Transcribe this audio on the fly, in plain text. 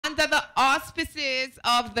auspices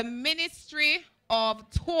of the Ministry of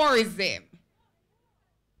Tourism.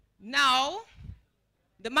 Now,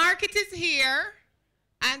 the market is here,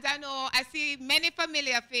 and I know I see many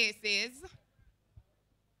familiar faces,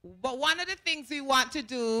 but one of the things we want to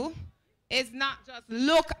do is not just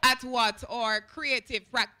look at what our creative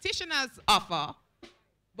practitioners offer,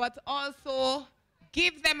 but also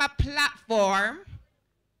give them a platform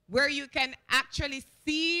where you can actually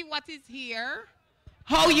see what is here,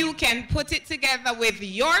 how you can put it together with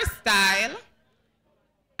your style.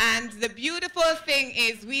 And the beautiful thing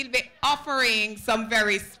is we'll be offering some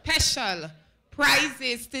very special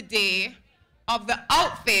prizes today of the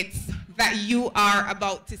outfits that you are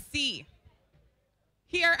about to see.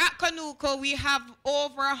 Here at Conu'Co, we have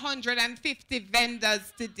over 150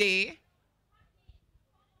 vendors today.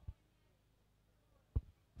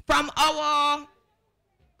 From our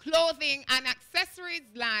clothing and accessories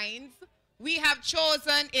lines, we have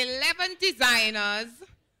chosen 11 designers,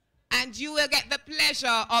 and you will get the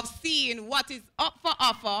pleasure of seeing what is up for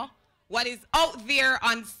offer, what is out there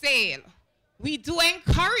on sale. We do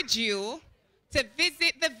encourage you to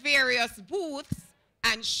visit the various booths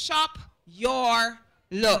and shop your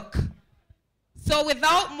look. So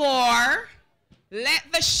without more, let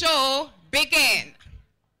the show begin.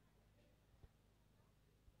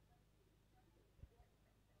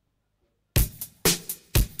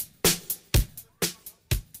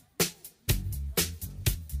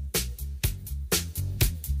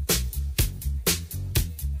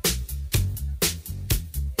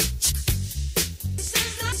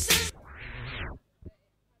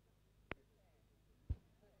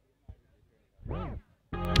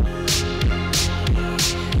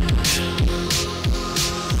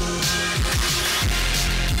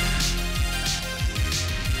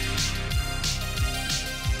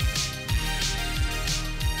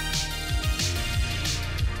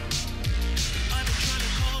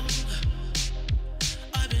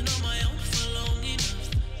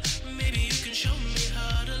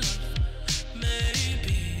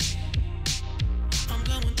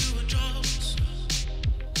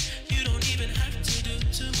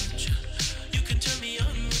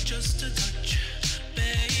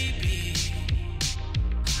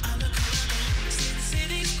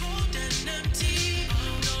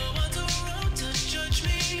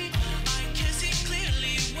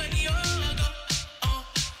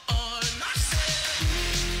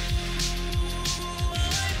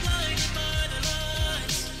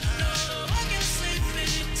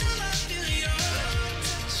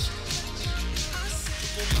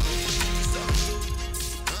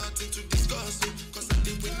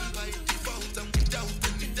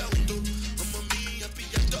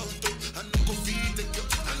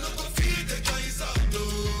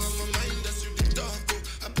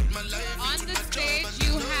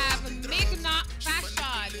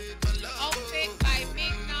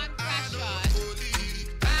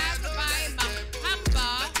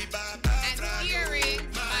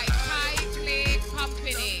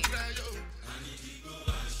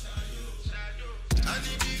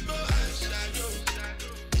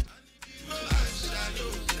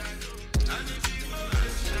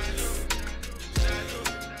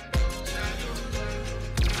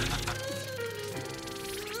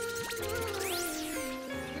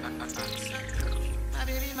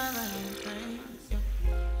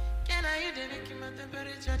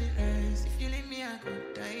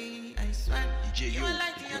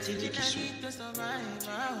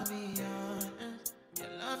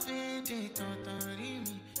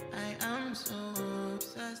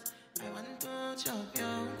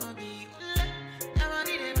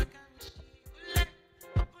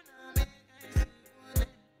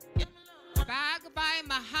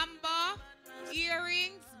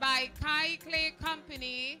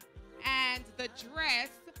 And the dress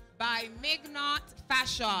by Mignot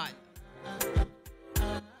Fashion.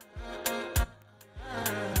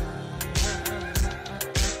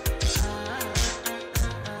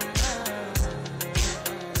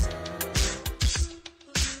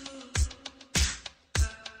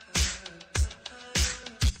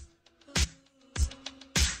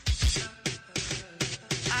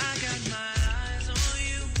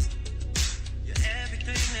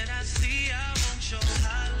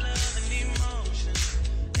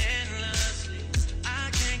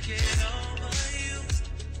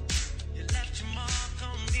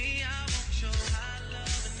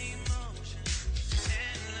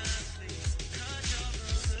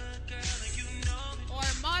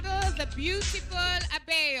 Beautiful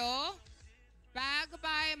Abeo, bag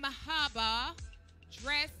by Mahaba,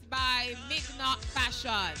 dress by Mignot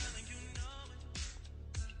Fashion.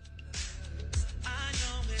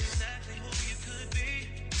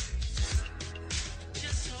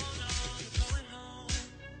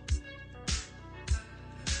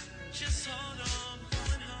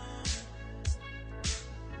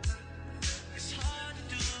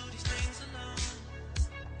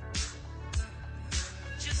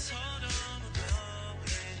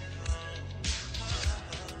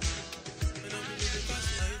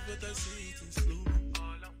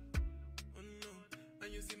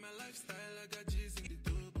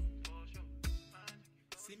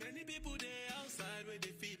 Many people there outside where they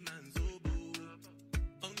feed man's oboe.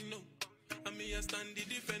 Oh no, I mean I stand the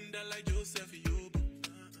defender like Joseph Yobo.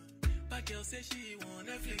 But girl say she want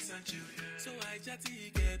Netflix and chill, so I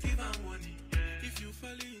chatty get even money. If you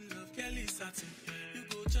fall in love, Kelly satin. You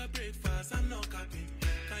go to breakfast, I'm not capping.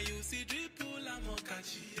 Can you see dripple, I'm not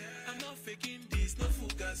catching. I'm not faking this, no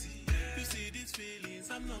fugazi. You see these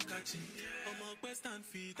feelings, I'm not catching. I'm on quest and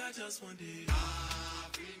feet, I just want it.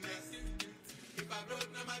 Happiness. If I broke,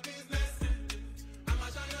 now my business. I'ma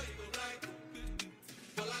show you go right.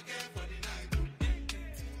 All I care for the night.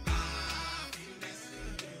 Happiness.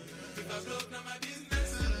 If I broke, now my business.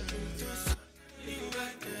 You go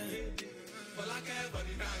right. All I care for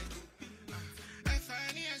the night. I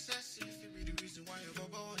find the assassin. If it be the reason why your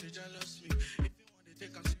baba want to jealous me. If you want to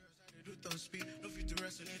take I'm serious, I do top speed. No fit to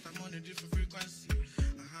resonate, I'm on a different frequency.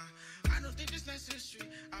 I don't think it's necessary.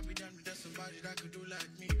 I'll be damned if there's somebody that could do like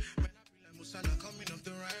me. Man, I be like Musala coming off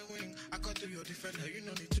the right wing. I cut through your defender, you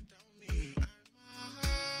no need to tell me. I'm a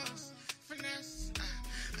horse, finesse.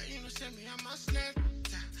 You know, send me, I'm a snap.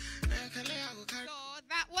 So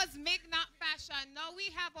that was Make Not Fashion. Now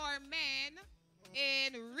we have our men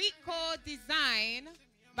in Rico Design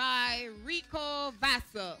by Rico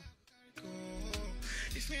Vassal.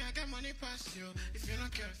 If me, I got money past you. If you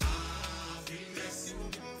don't care, business.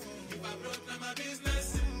 If I broke down my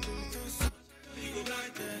business, you go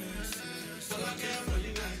right there. All I care for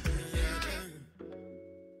you like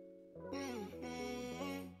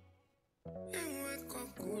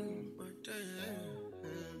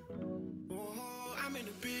oh, I'm in a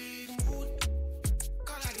big mood.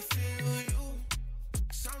 Call I feel you.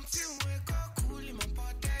 Something wake up cool in my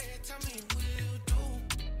body. Tell me will you do?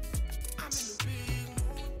 I'm in a big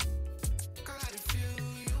mood. Call I feel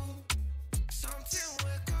you. Something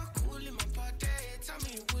wake up cool in my body. Tell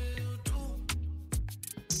me will you do?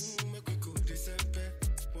 Make we go December.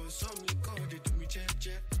 But some liquor they do me check.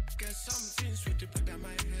 Get something sweet to put on my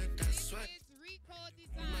head. That's why. It's Rico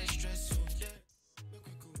Design. My stress, so yeah. Make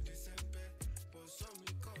we go December. But some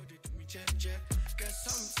liquor they do me check. Get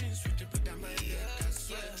something sweet to put on my head. That's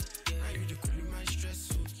why. I you the cool in my stress,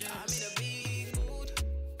 so yeah. I'm in a big mood.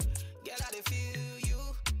 Girl, I dey feel you.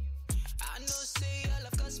 I know say I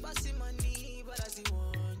love cause passing money, but I still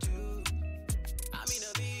want you. I'm in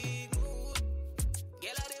a big mood.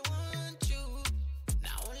 Girl, I dey want you.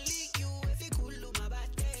 Now only you, if you cool on my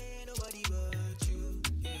body, nobody but you.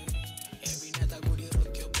 Yeah. Every night I go to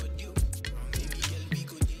rock your body. Baby girl, we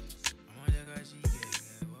go dance. I'm on the guy, she get it.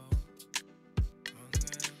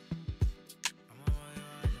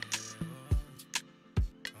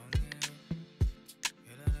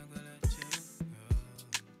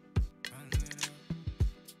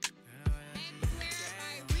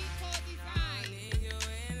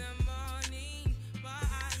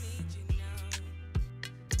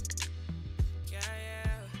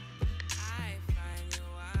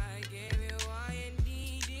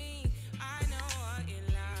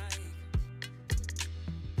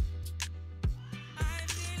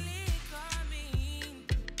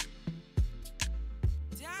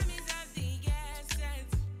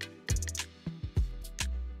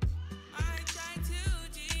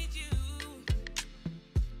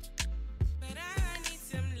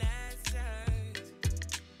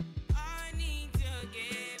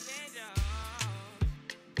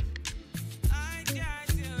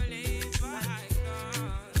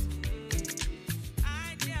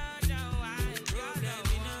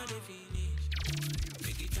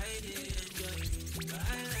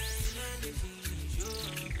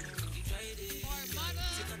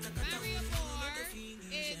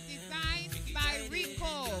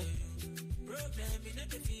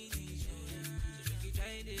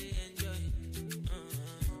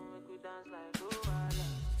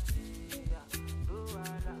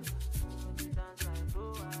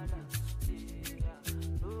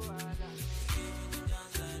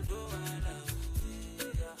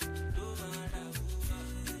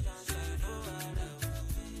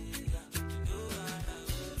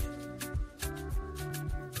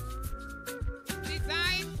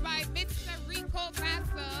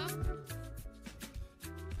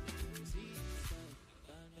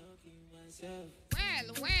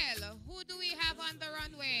 Well, who do we have on the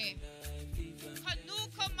runway?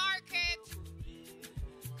 Conu'Co Market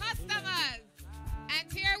customers.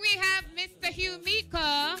 And here we have Mr.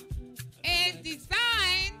 Jamaica and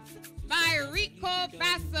designs by Rico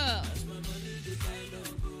Vassal.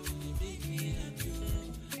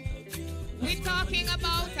 We're talking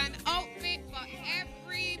about an outfit for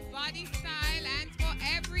every body style and for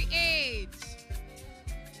every age.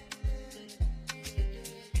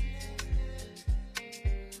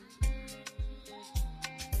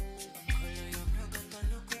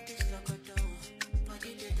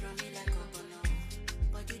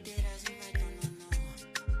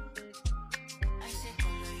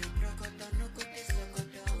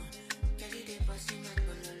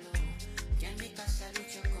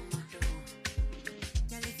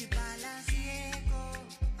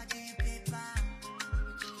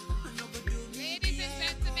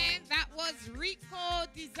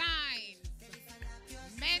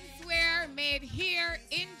 made here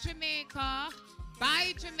in Jamaica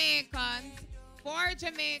by Jamaicans for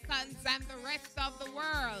Jamaicans and the rest of the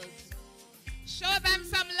world. Show them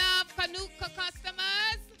some love, Conu'Co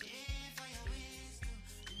customers.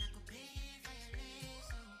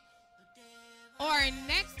 Our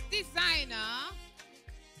next designer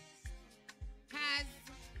has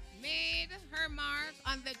made her mark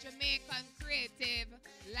on the Jamaican creative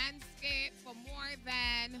landscape for more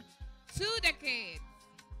than 2 decades.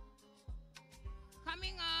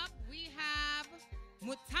 Coming up, we have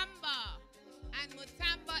Mutamba. And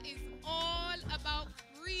Mutamba is all about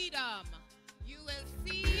freedom. You will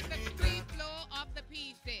see the free flow of the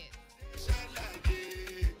pieces.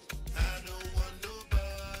 I don't want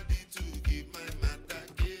nobody to keep my matter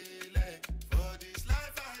for this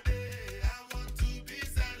life I want to be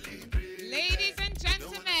celebrated. Ladies and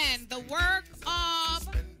gentlemen, the work of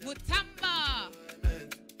Mutamba.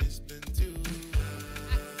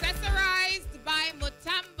 Accessorized by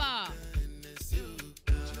Mutamba.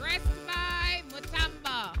 Dressed by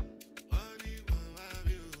Mutamba.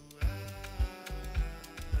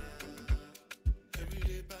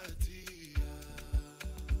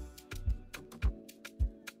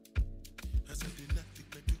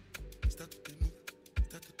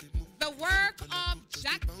 The work of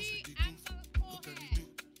Jackie and Cohen.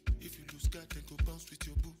 If you lose God, then go bounce with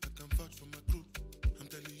your boo. I can vouch for my crew. I'm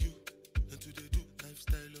telling you, and today do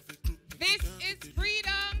lifestyle of a group. This is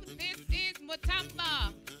freedom. This is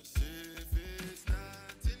Mutamba.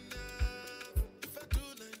 If I do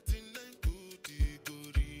 99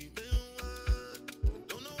 goody,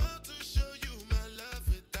 don't know how to show you my love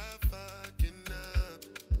without fucking up.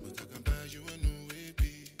 But I can buy you a new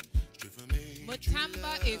baby. Straight from me.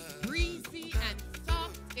 Mutamba is breezy and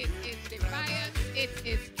soft. It is defiant. It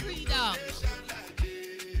is freedom.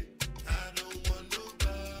 I don't want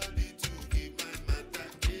nobody to keep my matter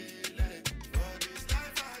for this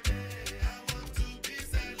life I want to be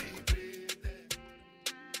celebrated.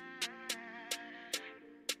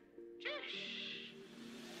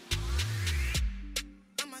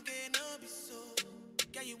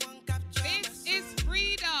 This is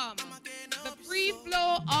freedom. The free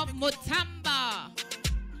flow of Mutamba.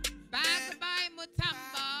 Bag by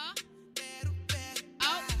Mutamba.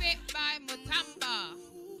 Outfit by Mutamba.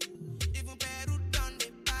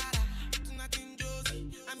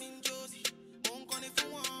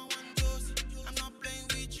 I'm not playing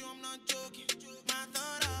with you, I'm not joking. My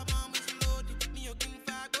thought of mom is loaded. Me, you can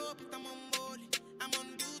fuck up, but I'm on body. I'm on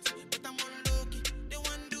duty, but I'm on low key. They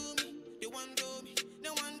want do me, they want do me, they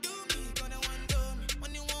want do me, gonna want do me.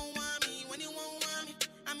 When you won't want me, when you won't want me,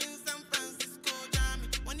 I'm in San Francisco, Jammy.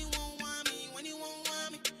 When you won't want me, when you won't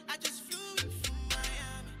want me, I just flew in from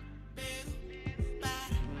Miami.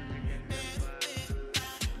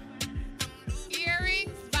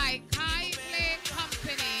 Earrings by Kai Play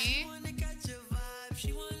Company.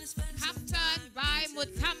 Captain by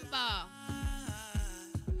Mutamba.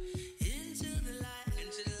 Into the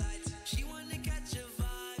light. She wanna catch a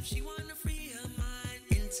vibe. She wanna free her mind.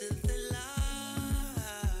 Into the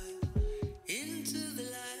light. Into the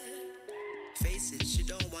light. Face it, she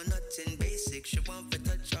don't want nothing basic. She want to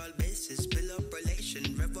touch all bases. Build up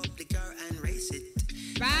relation, rev up the car and race it.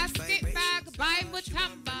 Basket bag by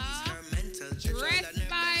Mutamba. Dressed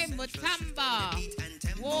by Mutamba.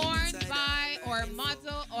 Worn by or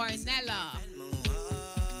model or Nella.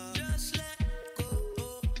 Just let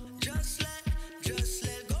go, just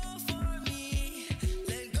let go for me,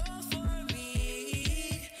 let go for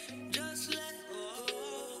me, just let go,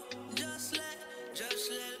 just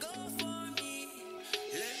let go for me,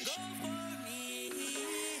 let go for me.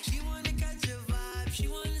 She wanna catch a vibe, she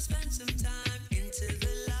wanna spend some time into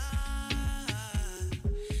the light,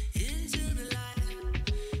 into the light.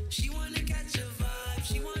 She wanna catch a vibe,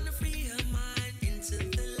 she wanna free her mind into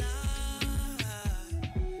the light,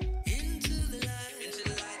 into the light, into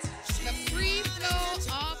the light. The free flow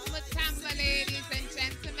of Mutamba, ladies and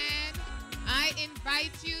gentlemen. I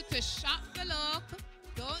invite you to shop the look.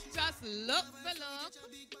 Don't just look the look.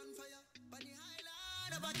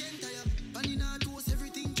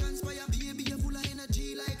 Everything transpire, baby, you're full of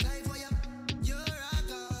energy like live wire. You're a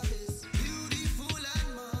goddess, beautiful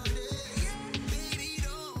and modest. Baby,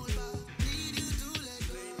 don't bow, need you to let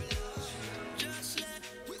go. Just let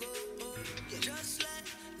go,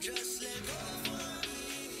 just let go for me.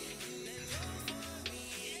 Let go for me.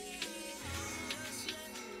 Just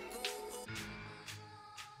let go.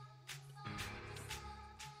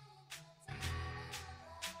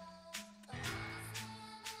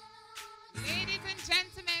 Ladies and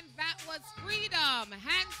gentlemen, that was freedom.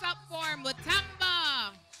 Hands up for Mutamba.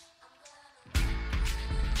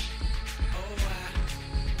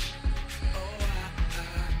 Oh,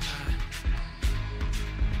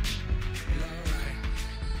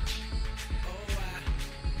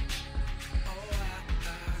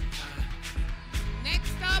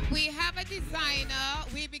 designer,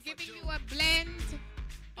 we'll be giving you a blend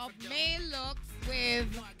of male looks with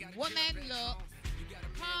woman looks.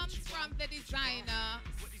 Comes from the designer,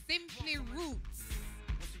 Simply Roots.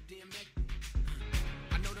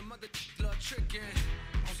 I know the mother love tricking,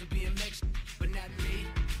 also BMX, but not me.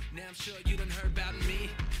 Now I'm sure you done heard about me.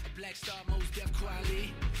 A black star, most deaf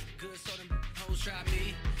quality. Good, so them hoes try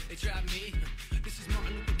me. They try me. This is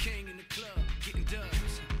Martin Luther King in the club, getting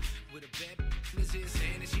dubs. With a bad in his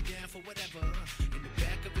hand, and she down for whatever. In the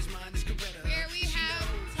back of his mind is Coretta. Here we have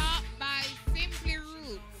Top by Simply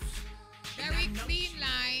Roots. Very clean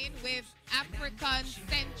line with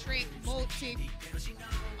African-centric motif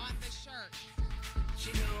on the shirt.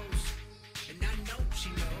 She knows, and I know she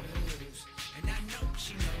knows, and I know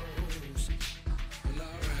she knows. Well,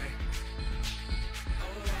 alright.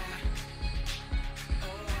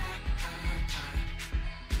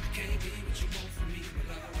 Can't be what you want from me,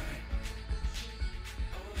 well, alright.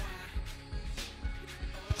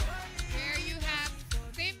 Here you have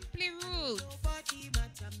Simply Roots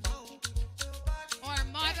or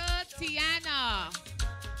Model Tiana.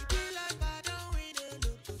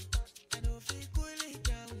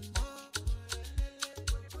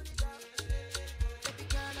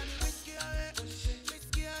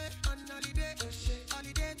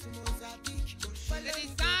 The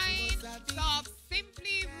design of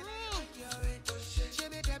Simply Roots.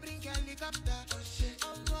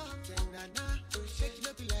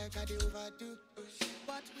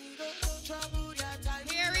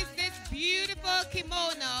 Here is this beautiful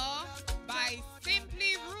kimono by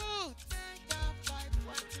Simply Roots.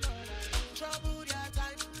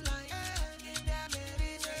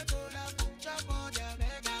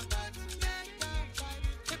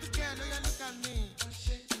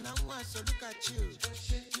 So look at you.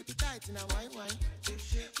 Keep it tight in a wine wine.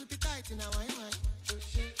 Keep it tight in a wine wine.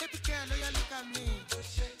 Baby girl, oh, you look at me.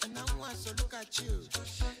 And I want so look at you.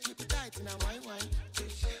 Keep it tight in a wine wine.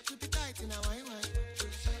 Keep it tight in a wine wine.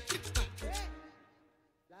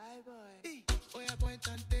 Fly boy. Oh, yeah, point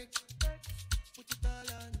and take. Put it all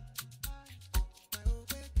on. My whole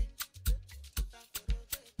baby.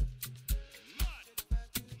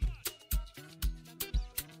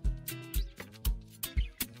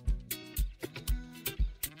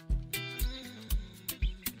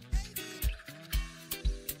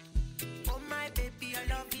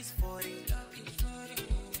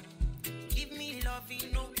 Give me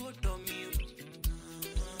loving, no good on me.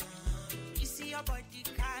 You see your body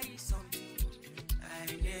carry something I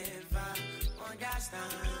never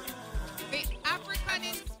understand. The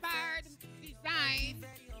African-inspired design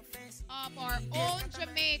of our own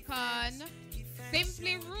Jamaican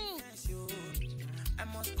Simply Roots. I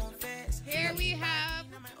must confess. Here we have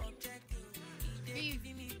these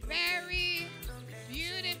very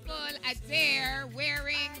beautiful Adair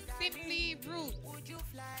wearing Simply Roots. Would you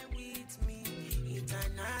fly with me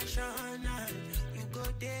international? You go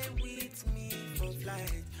there with me for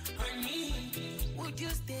flight. Honey, would you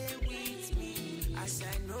stay with me? As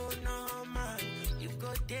I know no man, you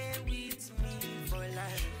go there with me for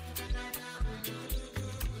life.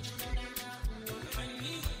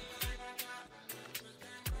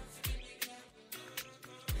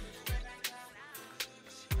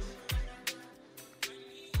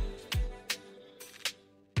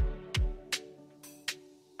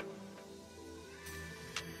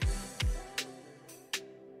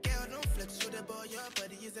 So the boy, your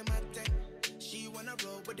body is a matter. She wanna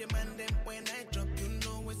roll with the man them. When I drop, you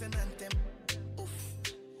know it's an anthem. Oof.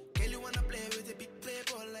 Girl, you wanna play with a big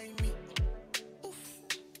playboy like me. Oof.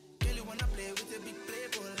 Girl, you wanna play with a big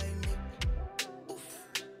playboy like me. Oof.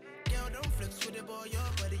 Girl, don't flex with the boy,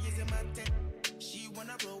 your body is a matter. She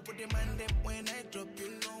wanna roll with the man them. When I drop, you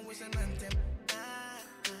know it's an anthem.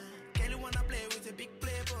 Girl, you wanna play with a big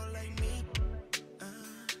playboy like me.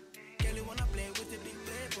 Girl, you wanna play with a big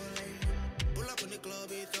playboy like me. Pull up in the club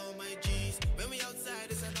with all my G's. When we outside,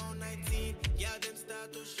 it's an all 19. Yeah, them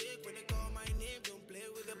start to shake when they call my name. Don't play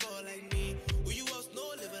with a ball like me. Who you else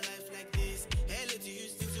know live a life like this? LA to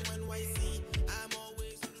Houston to NYC. I'm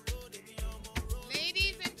always on the road, they be on my road.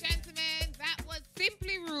 Ladies and gentlemen, that was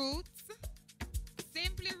Simply Roots.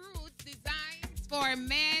 Simply Roots designs for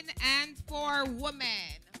men and for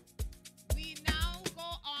women. We now go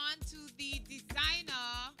on to the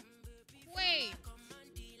designer Quay.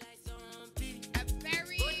 A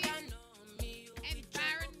very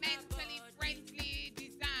environmentally friendly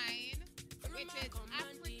design, which is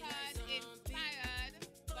African inspired,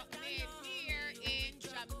 but made here in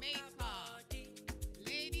Jamaica.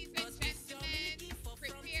 Ladies and gentlemen,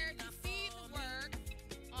 prepare to see the work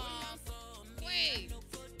of Quay.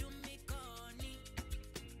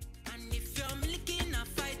 And if you're licking a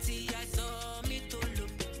fighty, I saw.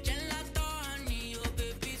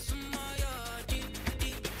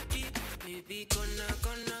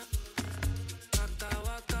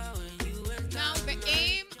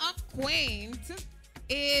 Quaint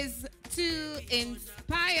is to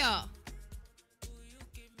inspire.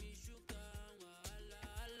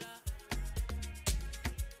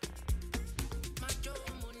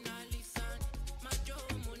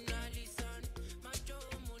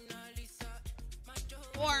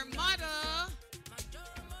 For model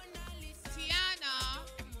Tiana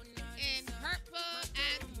in purple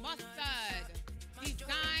and mustard.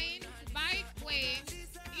 Designed by Quaint.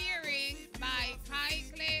 Earrings by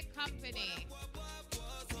Kylie Company.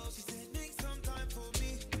 She said, make some time for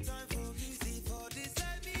me, time for me. See for this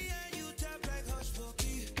me and you tap like hush for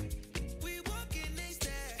key. We walking next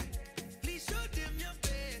there. Please show them your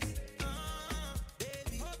face.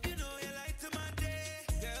 Baby, hope you know you light to my day.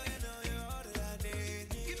 Girl, you know you're all that I need.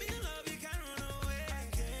 Give me the love you can't run away. I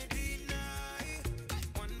can't deny.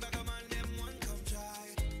 One bag of man, them one come try.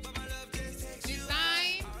 But my love just takes you.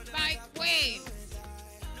 Designed by Quaint.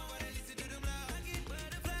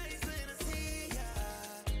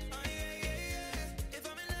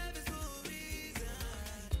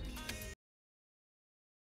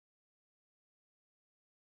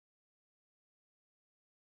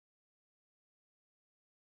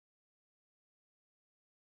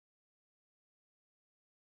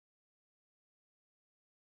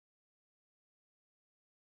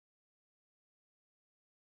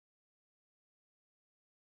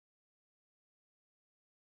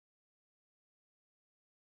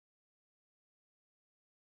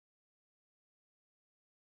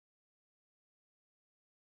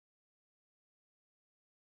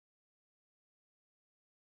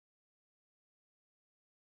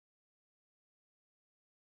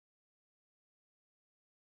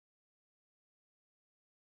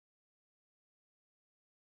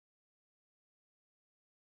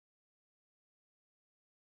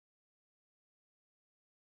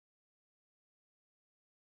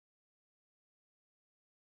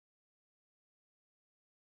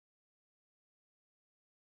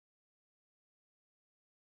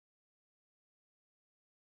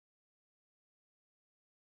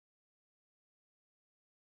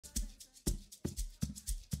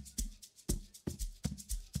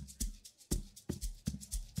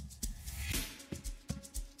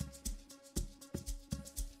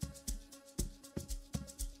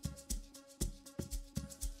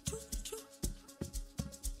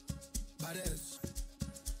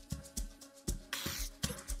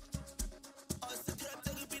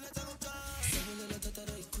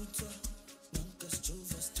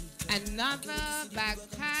 Another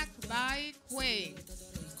backpack by Quaint.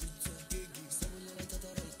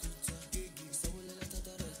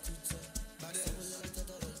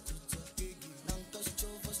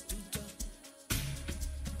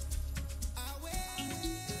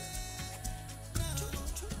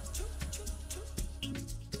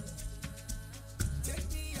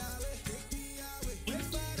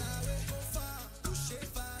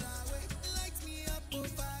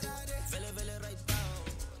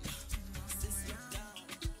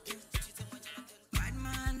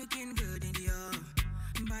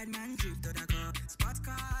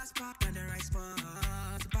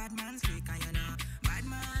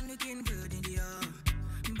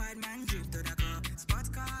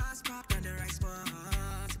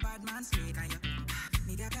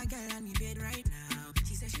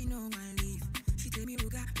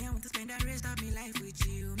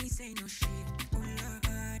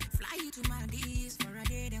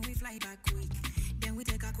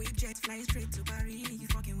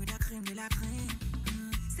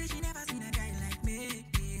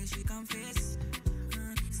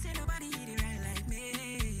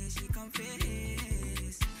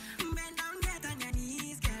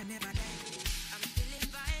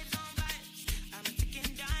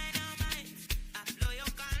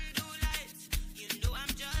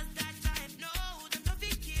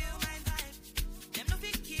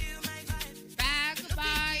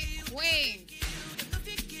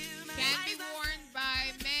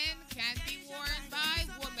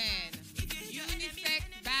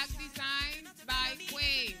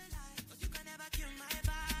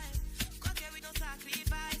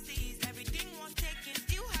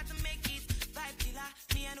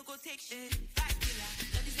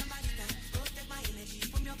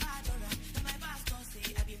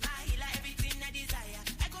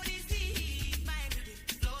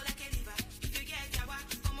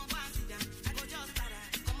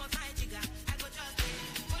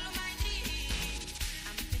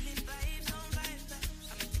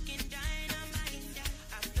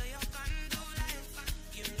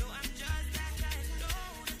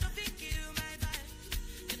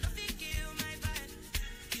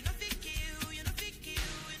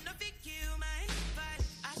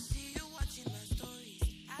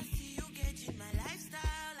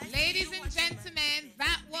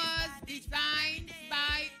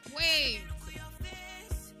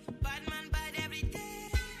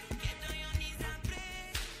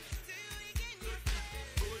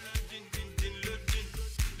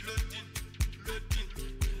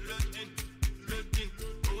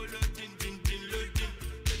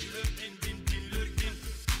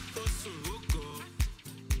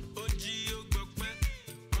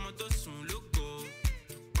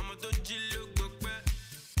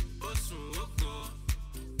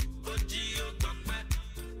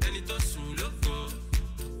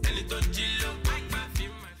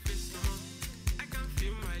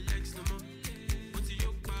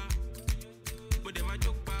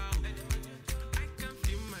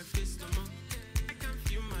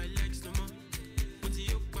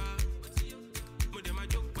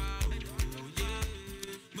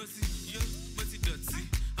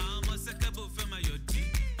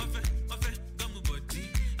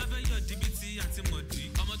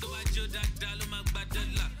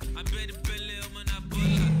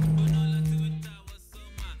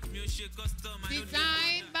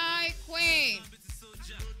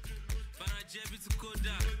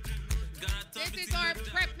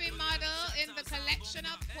 demonstration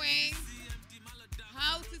of Queen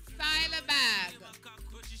how to style a bag.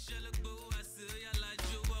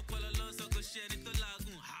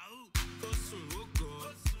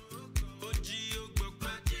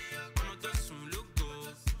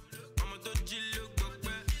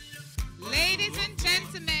 Ladies and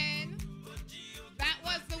gentlemen, that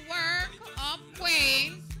was the work of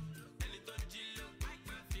Queen.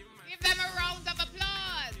 Give them a round of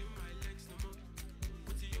applause.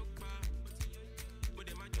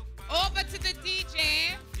 Over to the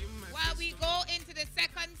DJ while we go into the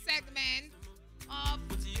second segment of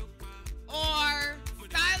our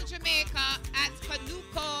Style Jamaica at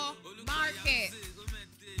Conu'Co Market.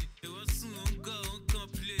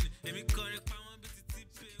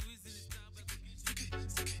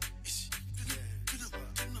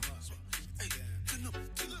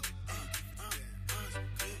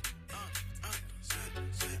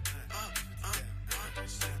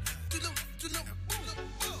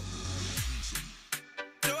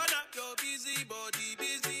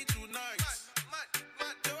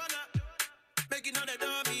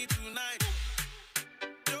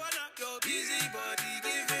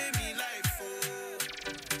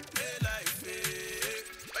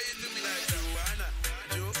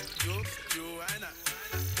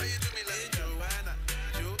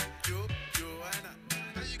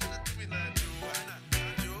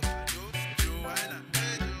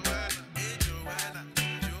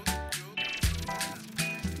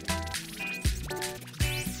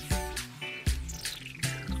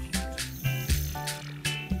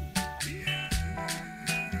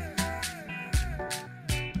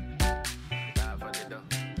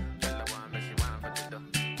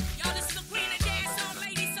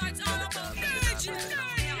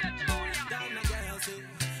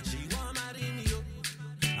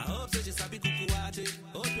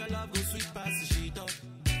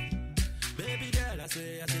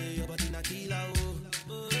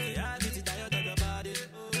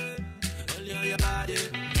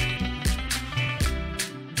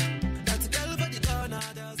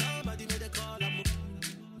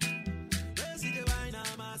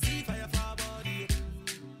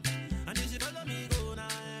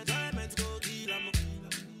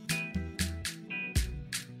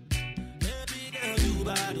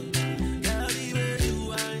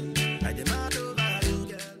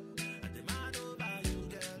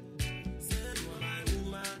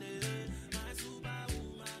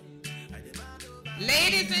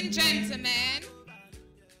 Ladies and gentlemen,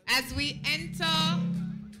 as we enter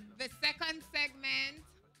the second segment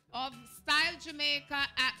of Style Jamaica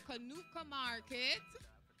at Conu'Co Market,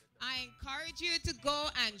 I encourage you to go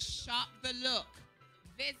and shop the look.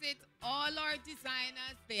 Visit all our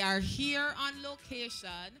designers. They are here on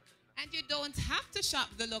location, and you don't have to shop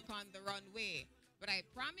the look on the runway. But I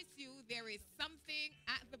promise you there is something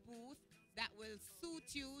at the booth that will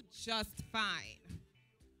suit you just fine.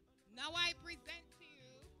 Now I present to you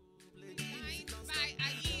Designs by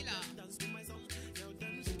Aila.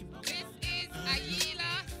 This is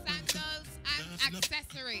Aila Sandals and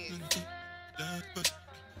Accessories.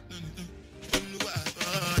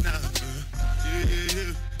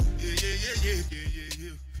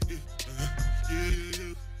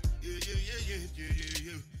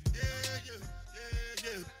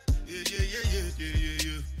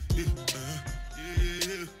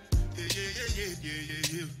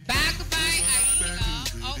 Bag by Aila,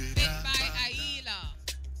 outfit by Aila.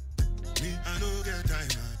 Me, I no get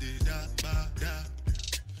time, I did that, da.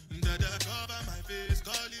 Dada cover my face,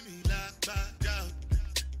 calling me like bada.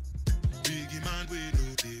 Biggie man, we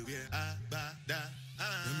know they wear a bada.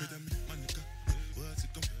 Tell me, my nigga, what's it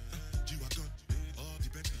come? G-Wagon, all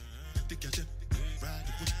depend. Take your jet, ride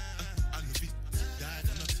the whip. I know feet, die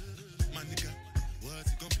or not. My nigga,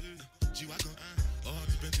 what's it come? G-Wagon, all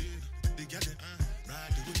depend. They get it,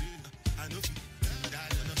 ride the whip. I know feet, die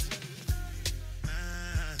or not.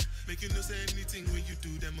 Make you no say anything when you do,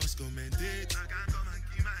 they must commend it. I can't come and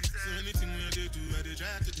keep myself. So anything when they do, I they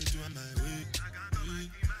try to do on my way. I can't come and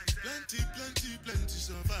keep myself. Plenty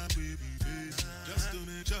so far, baby face. Just to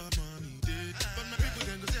make sure money dead. But my people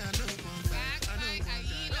then go say I know one Bag by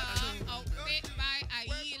Aila, outfit by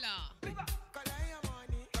Aila.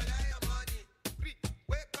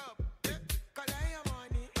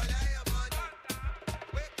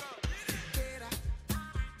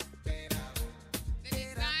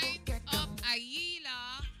 Aila,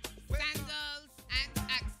 sandals and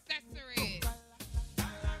accessories.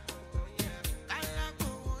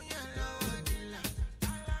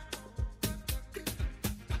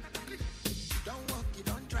 Don't walk, you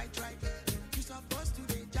don't try to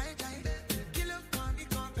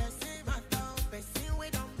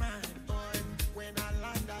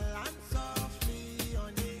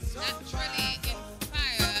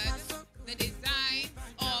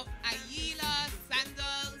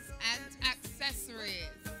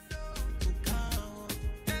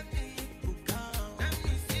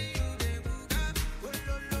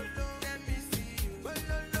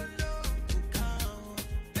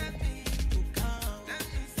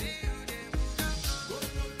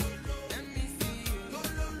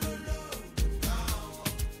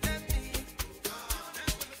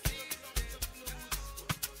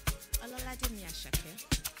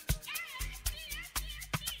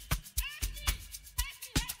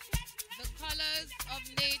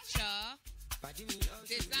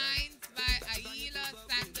Designs by Aila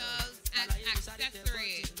Sandals and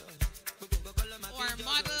Accessories. Or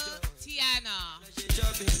model Tiana.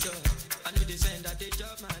 I know they send that they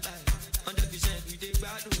job my life. 100% we take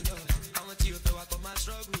bad love. I want you to work on my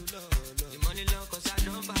struggle, love. The money long cause I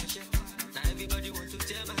don't buy shit. Now everybody want to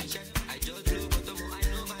tell my shit. I just blow but I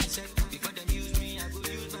know myself. Before them use me, I go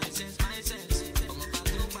use my sense, my sense. I'm a back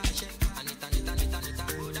to buy shit. I need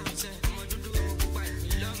go down set. I'm a do fight me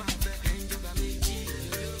love my friend. And you got me G,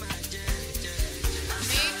 you my jet.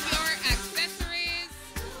 Make your accessories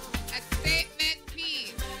a statement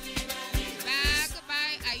piece. Bag by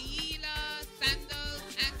Aila Sandals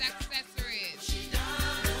and Accessories.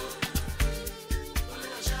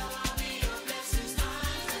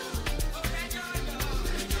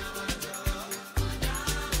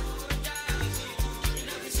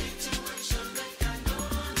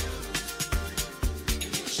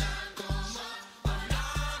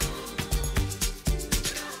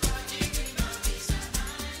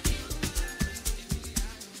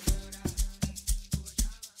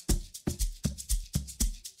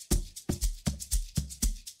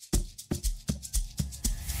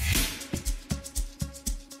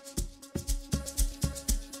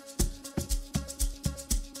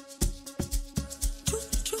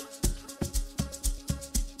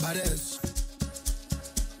 Badass.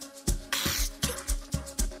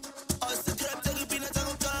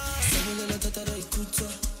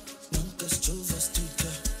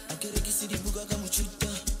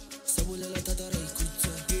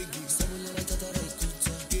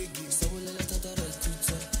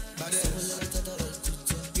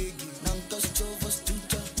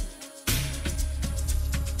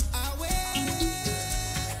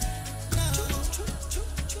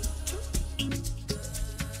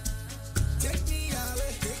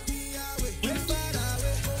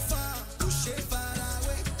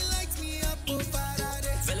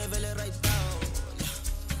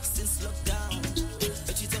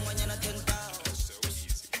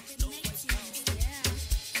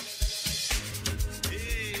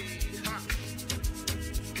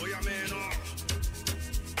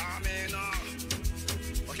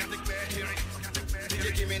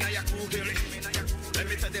 Let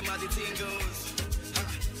me tell them how the thing goes.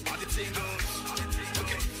 How the thing goes.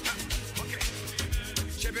 Okay.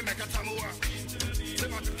 Chebe make a tamua. Say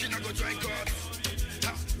my kina go join God.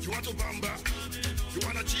 You want to bamba? You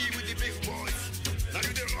wanna G with the big boys? Now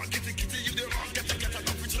you the wrong, kitty, you the wrong, get a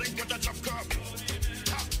don't we drink with a chop cup.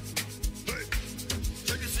 Hey,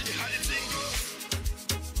 so you see how the thing goes.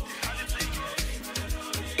 How the thing goes.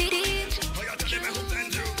 Oh, you're telling me who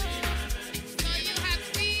sent you? So you have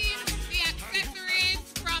seen the accessories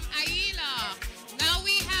from Aila. Now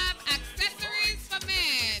we have accessories for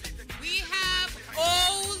men. We have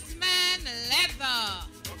Old Man Leather.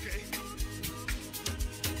 Okay.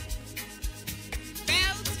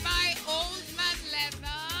 Belts by Old Man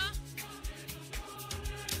Leather.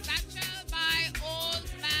 Satchel by Old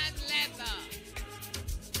Man Leather.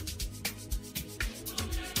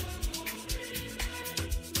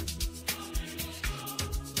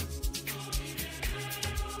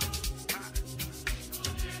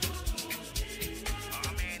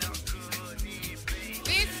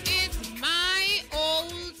 This is my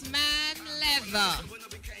Old Man Leather.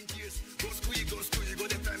 Go squeeze, go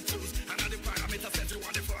the fam tools. Another parameter set you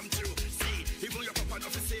want the farm too. See, even your papa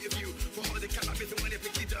not to save you. For all the cannabis when they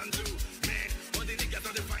pick it done do. Man, all the niggas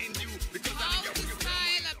don't find you. Because How to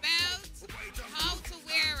style a belt, how to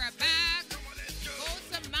wear a bag. Go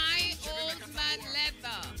to my Old Man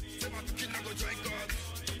Leather.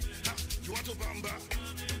 You want to bamba?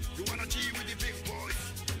 You wanna G with the big boys?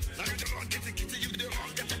 Now you the wrong, get it, you the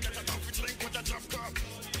wrong, get a top, we drink with a drop cup.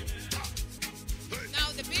 Now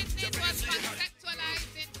the business was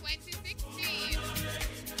conceptualized in 2016.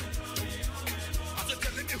 After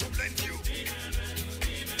telling me who blamed you.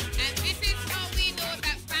 And this is how we know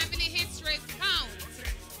that family history is found.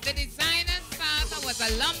 The designer's father was a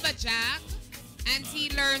lumberjack, and he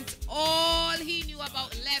learned all he knew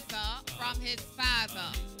about leather from his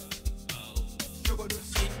father.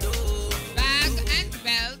 Bag and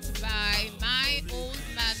belt by My Old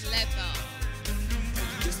Man Leather.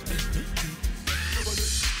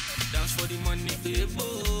 Dance for the money, yebo.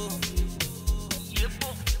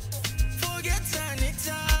 Forget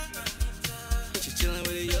Anita. She chilling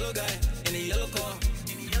with a yellow guy in a yellow car.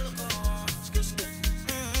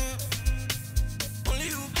 Only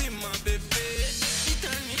you be my baby.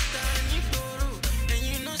 Nita, and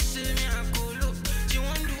you know say me a colo. She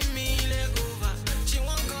want do me leg over. She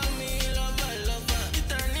want call me lover.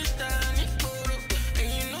 Nita, and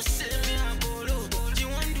you know say me a colo. She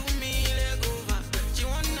want do me leg over. She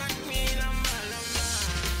want knock me lamba.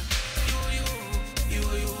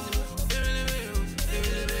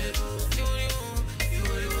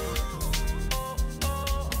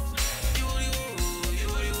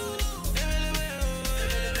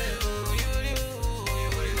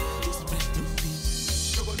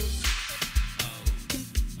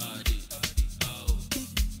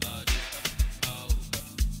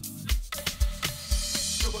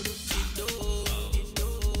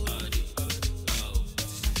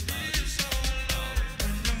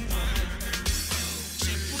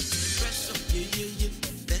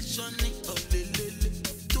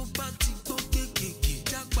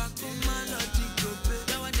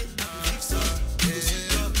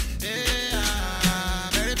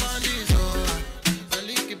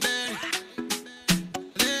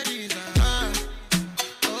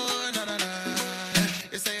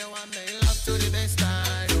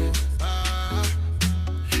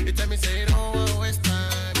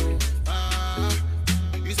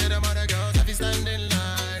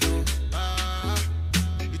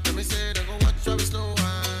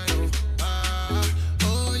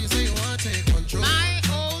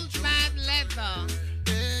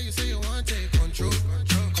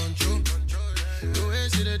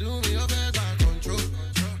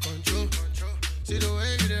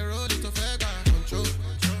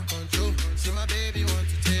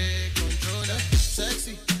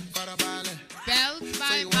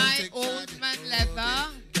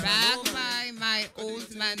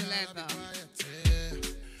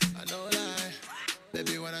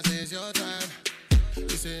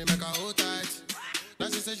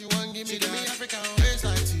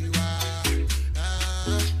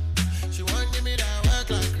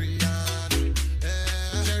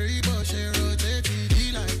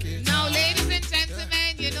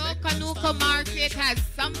 Conu'Co market has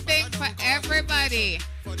something for everybody.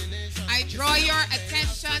 I draw your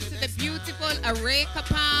attention to the beautiful areca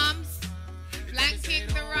palms flanking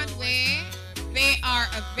the runway. They are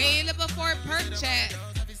available for purchase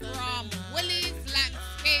from Willie's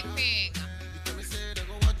Landscaping.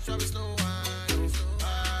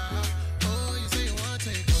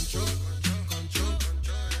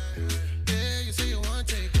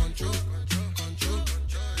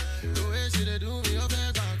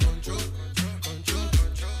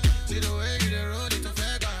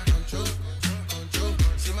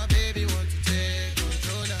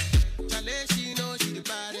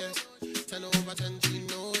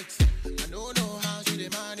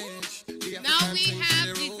 Now we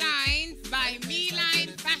have designs by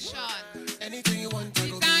Me-Line Fashion.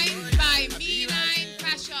 Designs by Me-Line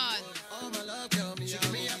Fashion.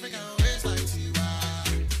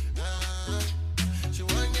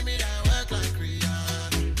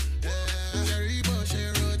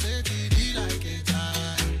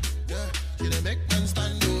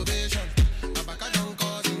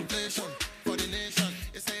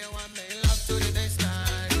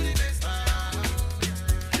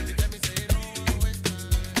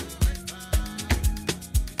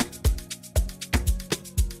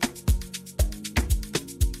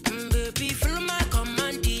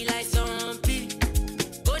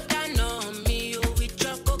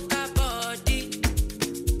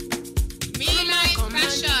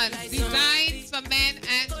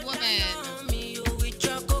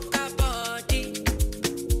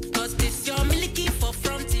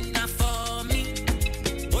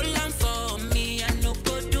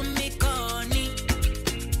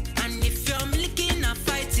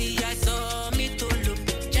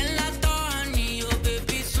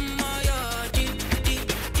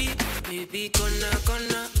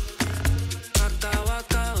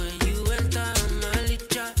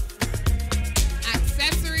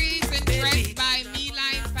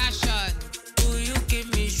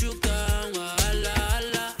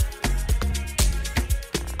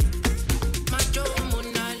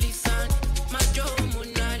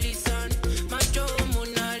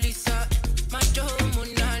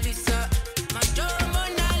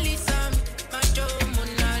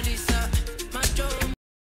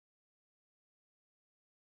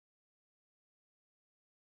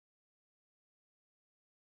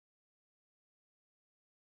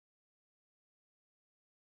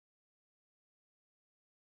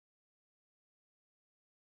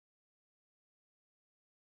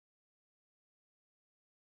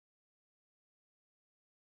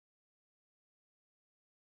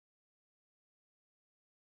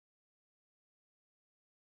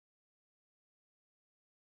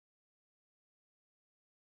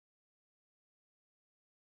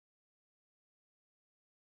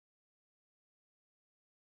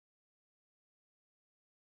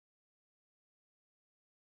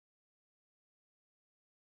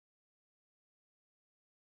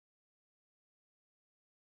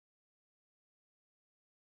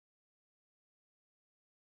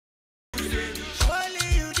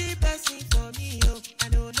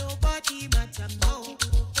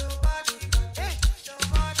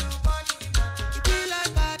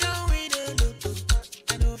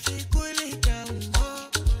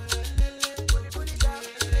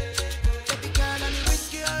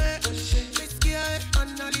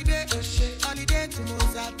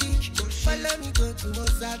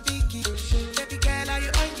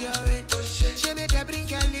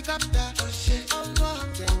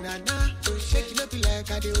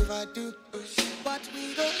 do. But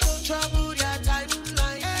we don't trouble their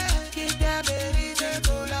timeline. Give them a reason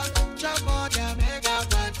to love. Trouble their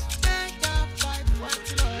megabytes.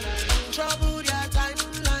 Trouble their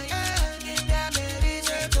timeline. Give them a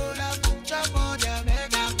reason to love. Trouble their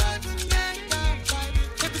megabytes.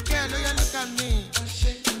 Baby girl, oh, you look at me.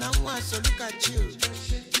 And I want to look at you.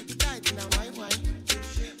 Keep it tight in a wine.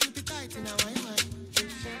 Keep it tight in a wine.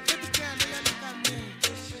 Baby girl, oh, you look at me.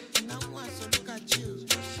 And I want to look at you.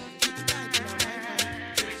 Keep it tight in a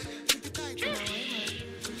wine. Keep it tight in a wine.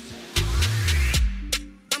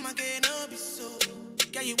 I'm again, no be so.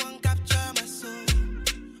 Girl, you won't capture my soul.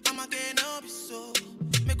 I'm again, no be so.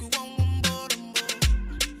 Make you one bottom.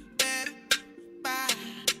 Better, bye.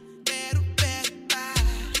 Better, bye.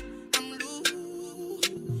 I'm loose.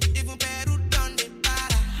 Even better done the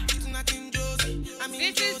para. It's nothing Josie. I'm in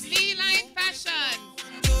This is V-Line Fashion.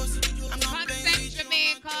 Concept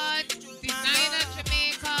Jamaica, Designer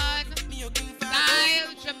Jamaica,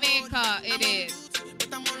 Style Jamaica, it is.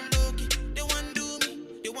 But I'm on low-key. They want do me.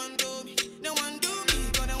 They want do me. They want do me.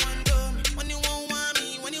 But they want do me. When you won't want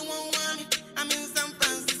me. When you won't want me. I'm in San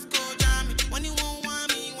Francisco, Jammy. When you won't want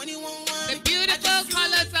me. When you won't want me. The beautiful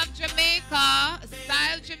colors of Jamaica,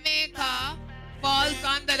 Style Jamaica, falls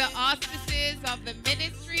under the auspices of the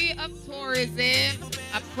Ministry of Tourism,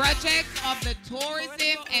 a project of the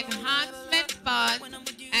Tourism Enhancement Fund,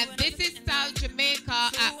 and this is Style Jamaica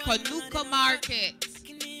at Conu'Co Market.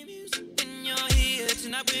 When you're here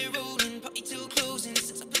tonight, we're rolling, party till closing.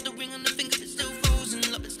 Since I put the ring on the finger, it's still frozen.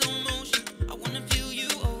 Love in slow motion. I wanna feel you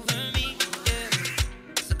over me. Yeah,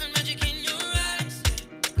 something magic in your eyes.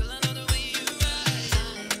 Girl, I love the way you rise,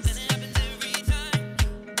 and it happens every time.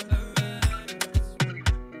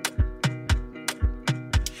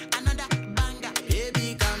 Another banger. Baby,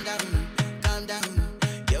 calm down, calm down.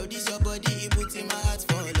 Yo, this your body, it puts in my heart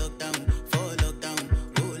for lockdown, oh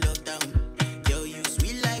lockdown. Yo, you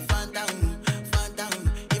sweet life, phantom.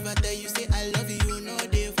 If I tell you say I love you, you know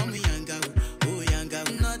they for me young girl, oh young girl.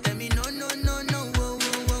 No tell me no, oh.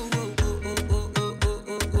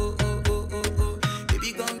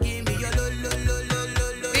 Baby, gon' give me your lo.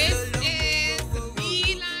 This is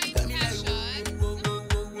V-Line Fashion.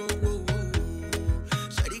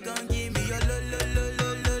 Shawty gon' give me your lo.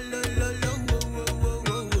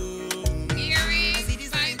 Earrings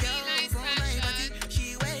by V-Line Fashion. She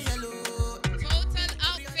wear yellow. Total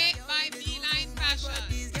outfit by V-Line Fashion.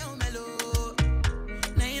 This girl mellow.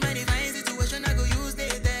 Now in my divine situation, I go use the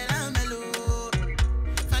tell I'm mellow.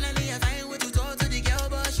 Finally, I find way to talk to the girl,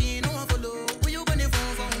 but she ain't no one follow. Who you gonna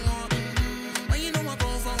phone for? When you know I go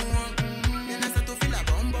for one. Then I start to feel a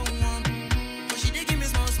bum. But she dey give me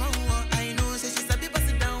small. I know, say she's a bit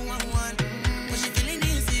sit down one. But she feeling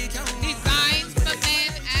insecure. Designs for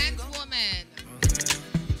men and women.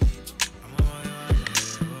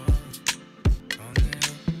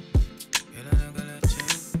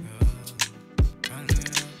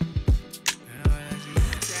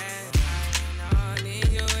 I need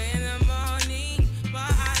you in the morning,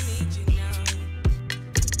 but I need you now.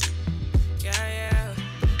 Yeah.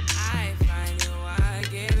 I find you, I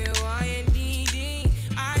give you all you needing.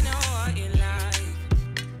 I know what you like.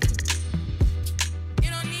 You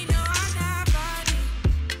don't need no other body.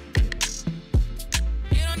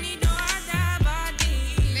 You don't need no other body.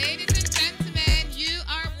 Ladies and gentlemen, you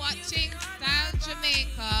are watching Style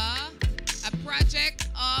Jamaica, a project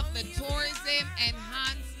of the Tourism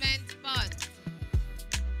Enhancement Fund.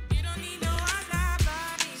 You don't need no other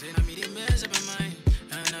body. Say I made it mess up my mind,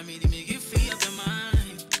 and I made it make you free up your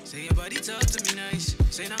mind. Say your body talk to me nice.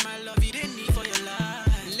 Say now my love you didn't need for your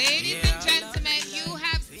life. Ladies and gentlemen, you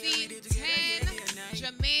have seen 10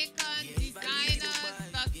 Jamaican designers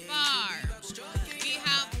thus far. We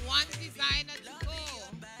have one designer to go.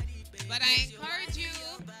 But I encourage you,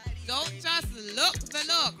 don't just look the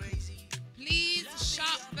look. Please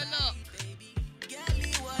shop the look. Girl,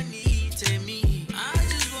 you want need to me. I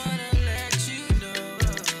just wanna let you know.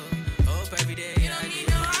 Hope every day You don't need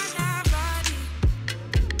no other body.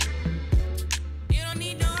 You don't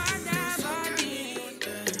need no other body.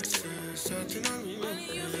 Only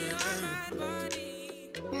you feel my body.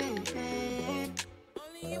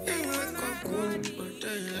 Only you feel my body.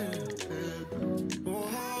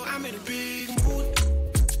 Oh, I'm in a big mood.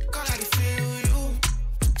 Cause I feel you.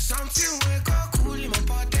 Something will go cool in my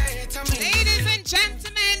body. Tell me. Ladies and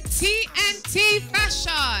gentlemen, TNT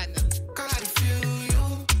Fashion. Cause I feel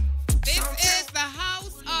you. This is the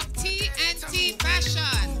house of TNT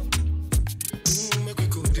Fashion. Make we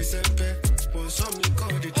go December. Or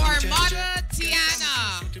model Tiana.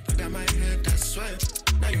 Put on my head, that's why.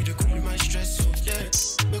 Now you the cool my stress, so yeah.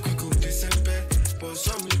 Make we go December. But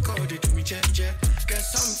some call it me check. Get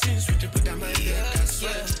something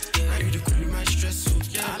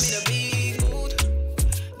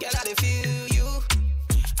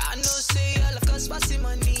know say I love cause passing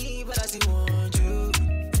money, but I still want you.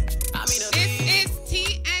 I mean, this is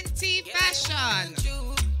TNT Fashion.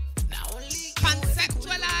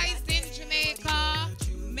 Conceptualized in Jamaica,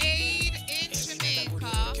 made in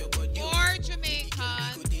Jamaica, for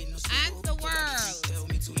Jamaicans and the world. Tell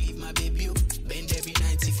me to leave my baby. Bend every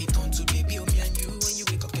night if it on to baby. Me and you, when you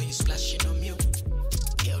wake up, girl, you splashing on me.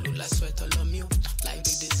 Girl, look like sweat all on me. Like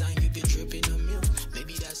the design you been dripping on me.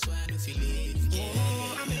 Maybe that's why I don't feel it. Yeah.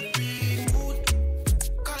 Oh, I'm in a big mood.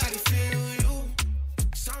 Cause I feel you.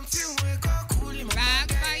 Something wake up cool in my Bag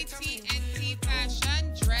by TNT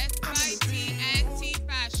Fashion, dressed by TNT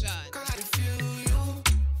Fashion. Cause I feel you.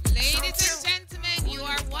 Ladies and gentlemen, you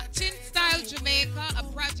are watching Style Jamaica, a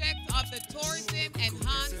project of the Tourism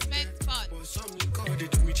Enhancement Fund. Some call they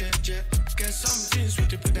do me check. Get some things with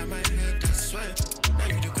the put on my head, that's why. Now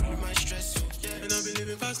you the cool my stress, so yeah. And I've been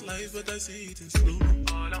living fast life, but I see it in slow.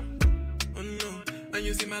 Oh no, and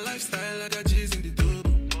you see my lifestyle, I got G's in the double.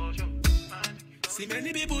 See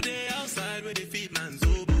many people there outside where they feed man's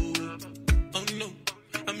oboe. Oh no,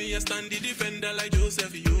 I mean I stand the defender like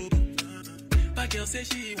Joseph Yobo. But girl say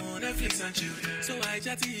she want Netflix and chill, so I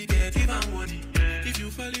chatty get even money. If you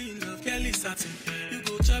fall in love, girl is satin. You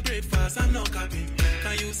go to breakfast, I'm not capping.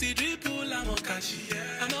 Can you see dripple, I'm not catchy.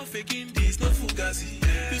 I'm not faking this, no fugazi.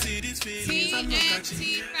 You see this feelings, I'm not catchy.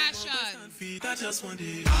 TNT Fashion. Feet, I just want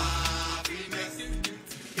it. Happiness.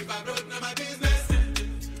 If I broke, now my business.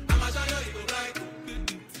 I'ma show you, you go right.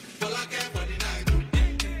 All I care for the night.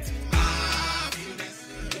 Happiness.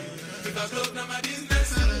 If I broke, now my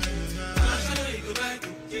business. I'ma show you, you go right.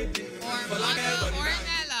 Orlando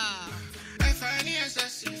Ornella.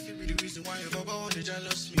 F-I-N-E-S-S, if you be the reason why your baba want to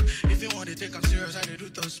jealous me. If you want to take I'm serious, I do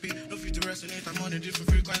top speed. No fit to resonate, I'm on a different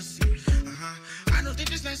frequency. I don't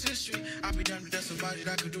think it's necessary. I'll be done with that somebody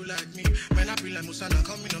that could do like me. Man, I be like Musala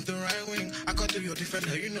coming off the right wing. I got to your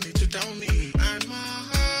defender, you no need to tell me. And my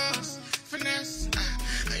house, finesse.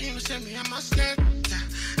 You know, send me, I'm a scared.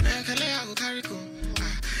 I go carry go.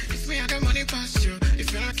 If me, I got money past you.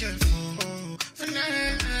 If you're not careful,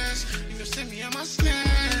 finesse. You know, send me, I'm a scared.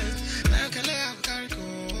 I go carry go.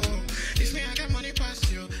 If me, I got money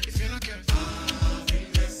past you. If you're not careful.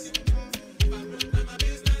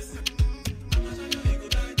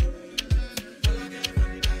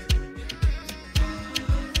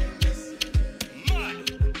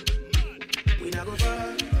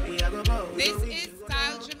 This is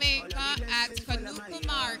Style Jamaica at Conu'Co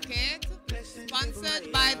Market,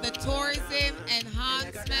 sponsored by the Tourism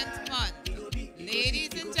Enhancement Fund.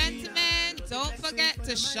 Ladies and gentlemen, don't forget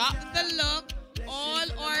to shop the look. All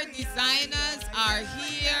our designers are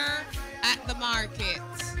here at the market.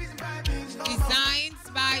 Designs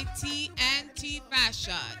by TNT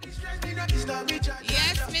Fashion.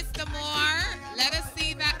 Yes, Mr. Moore, let us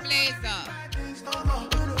see that blazer.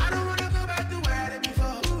 I don't wanna go back to where I did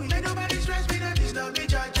before. Ain't nobody stress me, don't disturb me,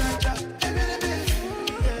 cha.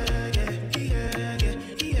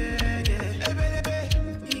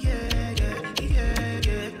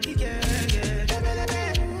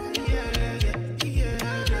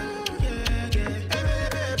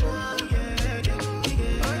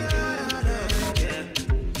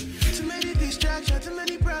 Too many distractions, too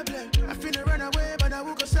many problems. I finna run away, but I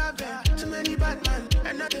will go solve them. Too many bad men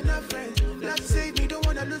and not enough friends. Love to save me, don't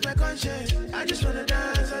wanna lose my conscience. I just wanna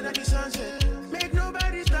dance under the sunset. Make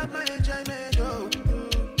nobody stop my enjoyment. Oh.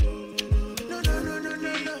 No.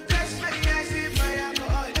 That's my eyes with my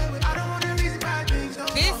alcohol. I don't wanna miss bad things. No.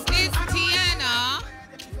 This is Tiana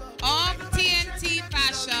of TNT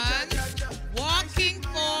Fashion, walking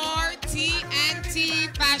for TNT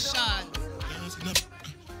Fashion.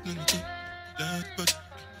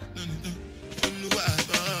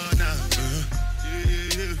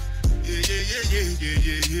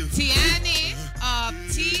 Tiani of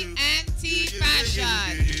TNT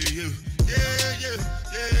Fashion.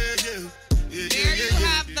 There you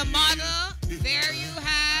have the model. There you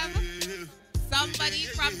have somebody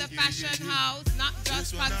from the fashion house, not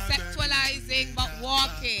just conceptualizing, but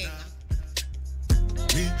walking.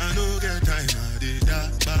 Me, I no get time, I did da.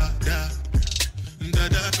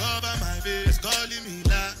 Dada cover my face, calling me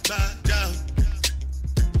la ba da.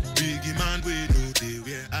 Biggie man, we know they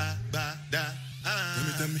wear a ba da.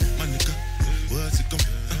 Tell me, my nigga, what's it come?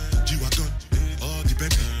 G-Wagon, all the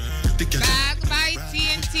baby. Bag by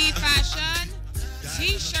TNT Fashion,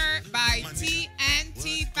 t-shirt by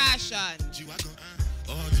TNT Fashion. G-Wagon,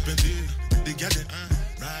 all the baby. They get it,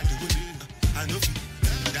 ride the way. I know you,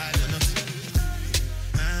 die or not.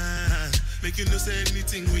 Make you no say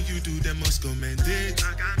anything when you do, they must commend it.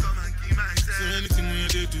 I can't come and keep myself. So anything when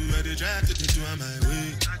you do, I try to do on my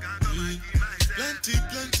way.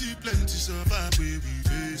 Plenty survive where we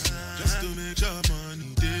face. Just to make sure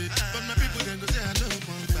money day. But my people then go say I know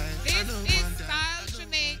one fight. This is Style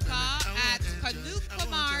Jamaica at Conu'Co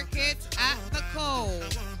Market at the Cove. I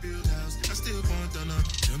want build house, I still want to know.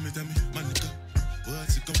 Tell me, my nigga,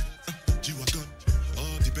 what's it gon' G-Wagon,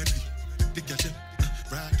 all the Bentley, the cat them,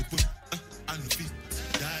 ride the whip, on the feet,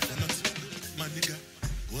 die for nothing. My nigga,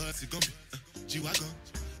 what's it gon' be? G-Wagon,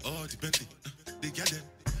 all the Bentley, the cat them,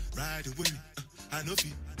 ride the whip, I know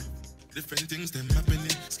feet. Different things them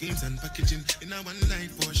happening, schemes and packaging. In a one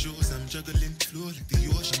night for shows, I'm juggling. Flow like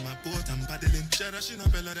the ocean, my boat, I'm paddling. Shara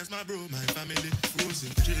Shinabella, that's my bro, my family.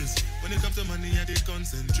 Frozen trace. When it comes to money, I did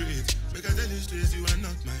concentrate. Make I tell you straight, you are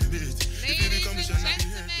not my bitch. Ladies and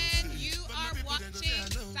gentlemen, you are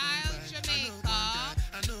watching Style Jamaica,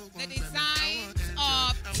 the designs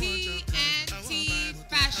of TNT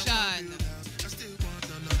Fashion. I still want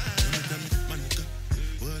to know. My nigga,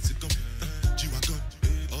 what's it gonna be? G-Wagon.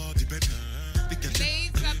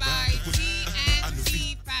 Laser by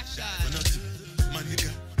TNT Fashion. My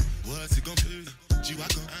nigga, what's it gonna be?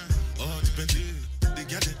 G-Wagon, all the Bentley, they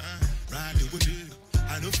get it, ride the whip,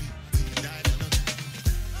 I know feet, die for nothing.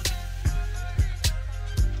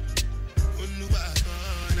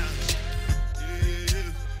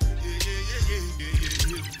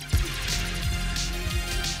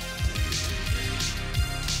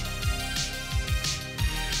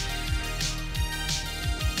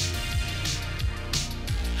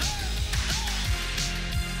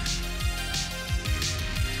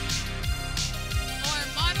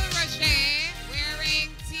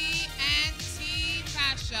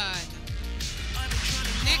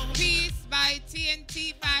 Neckpiece by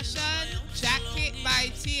TNT Fashion, jacket by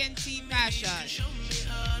TNT Fashion. Show me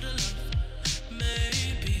how to love.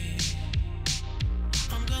 Maybe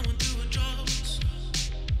I'm going through a drought.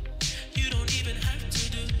 You don't even have to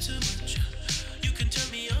do too much. You can turn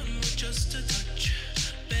me on with just a touch,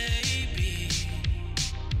 baby.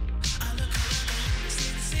 I look around, the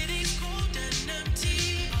city's cold and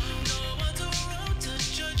empty. No one's around to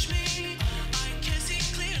judge me. I can see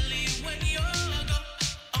clearly when you're gone.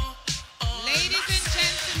 Ladies and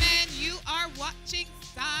gentlemen, you are watching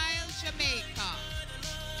Style Jamaica.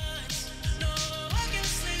 No, I can't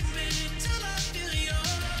sleep until I feel your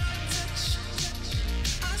touch.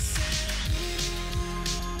 I said, ooh,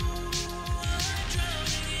 I'm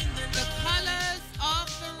drowning in The colors of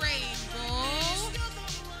the rainbow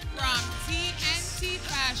from TNT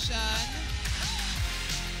Fashion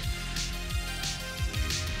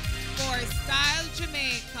for Style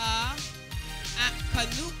Jamaica at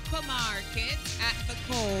Conu'Co Market at the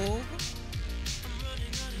Cove,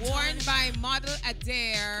 worn by model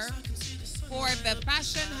Adair for the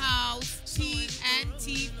fashion house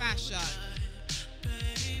TNT Fashion.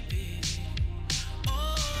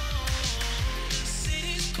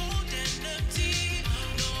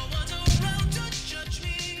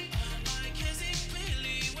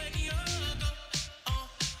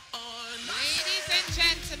 Ladies and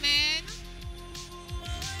gentlemen,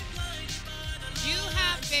 you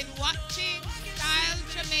have been watching Style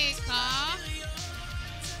Jamaica,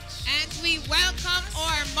 and we welcome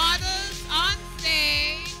our models on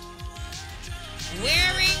stage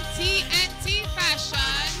wearing TNT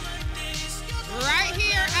Fashion right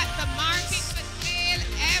here at the market for sale.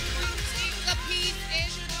 Every single piece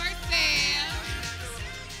is for sale.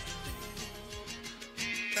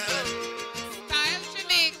 Style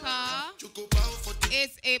Jamaica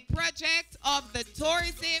is a project of the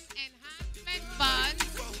Tourism Enhancement Fund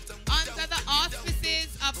under the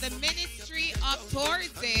auspices of the Ministry of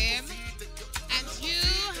Tourism, and you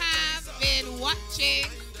have been watching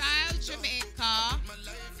Style Jamaica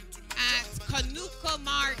at Conu'Co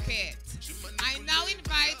Market. I now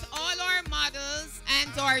invite all our models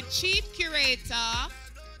and our chief curator,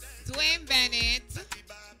 Dwayne Bennett,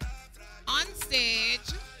 on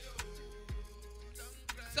stage.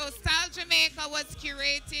 So Style Jamaica was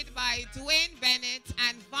curated by Dwayne Bennett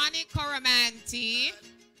and Vonnie Coromanti.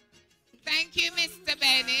 Thank you, Mr.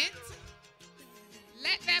 Bennett.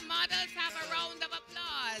 Let them models have a round of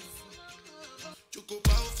applause.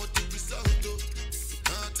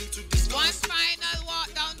 One final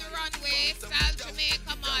walk down the runway, Style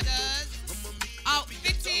Jamaica models,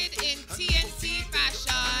 outfitted in TNT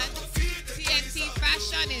Fashion. TNT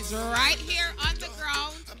Fashion is right here on the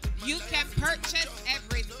ground. You can purchase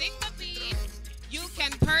every single piece. You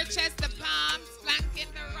can purchase the palms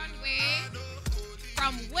flanking the runway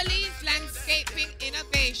from Willie's Landscaping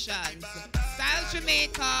Innovations. Style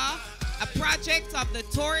Jamaica, a project of the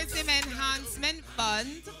Tourism Enhancement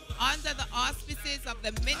Fund under the auspices of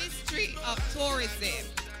the Ministry of Tourism.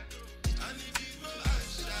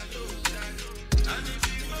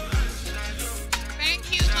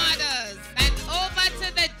 mothers. And over to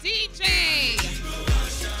the DJ.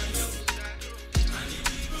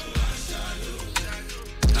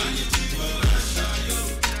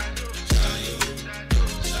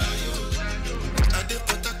 I did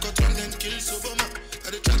put a cut and then kill Soboma.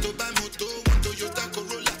 I did try to buy motor